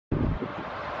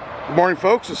Good morning,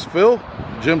 folks. This is Phil,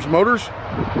 Jim's Motors,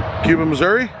 Cuba,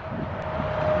 Missouri.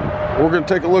 What we're going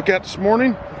to take a look at this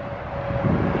morning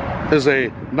is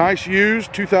a nice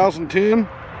used 2010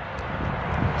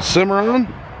 Cimarron.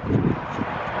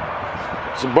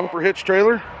 It's a bumper hitch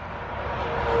trailer.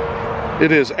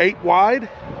 It is 8 wide.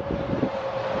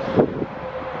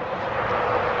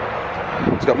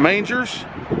 It's got mangers,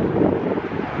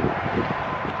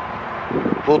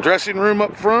 little dressing room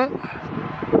up front.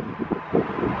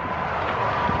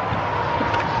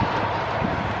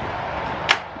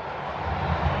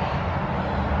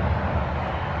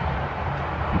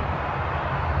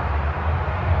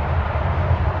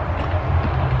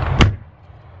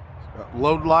 Got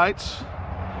load lights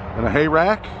and a hay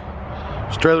rack.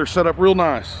 This trailer's set up real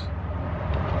nice.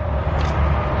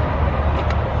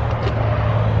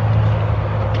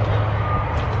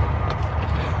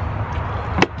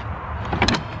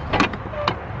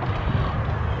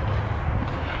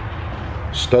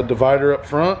 Stud divider up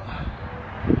front.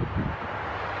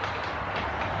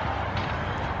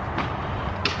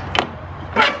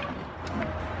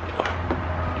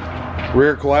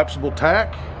 Rear collapsible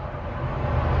tack.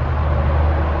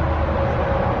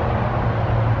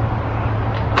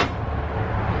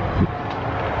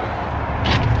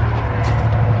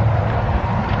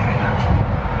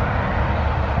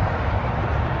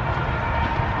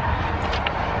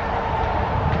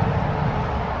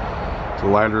 The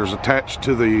ladder is attached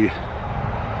to the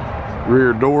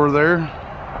rear door there.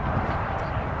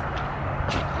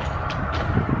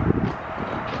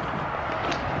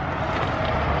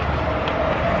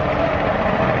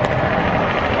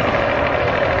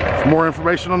 For more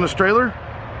information on this trailer,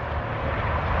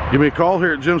 give me a call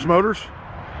here at Jim's Motors,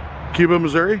 Cuba,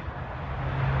 Missouri.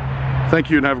 Thank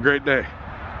you and have a great day.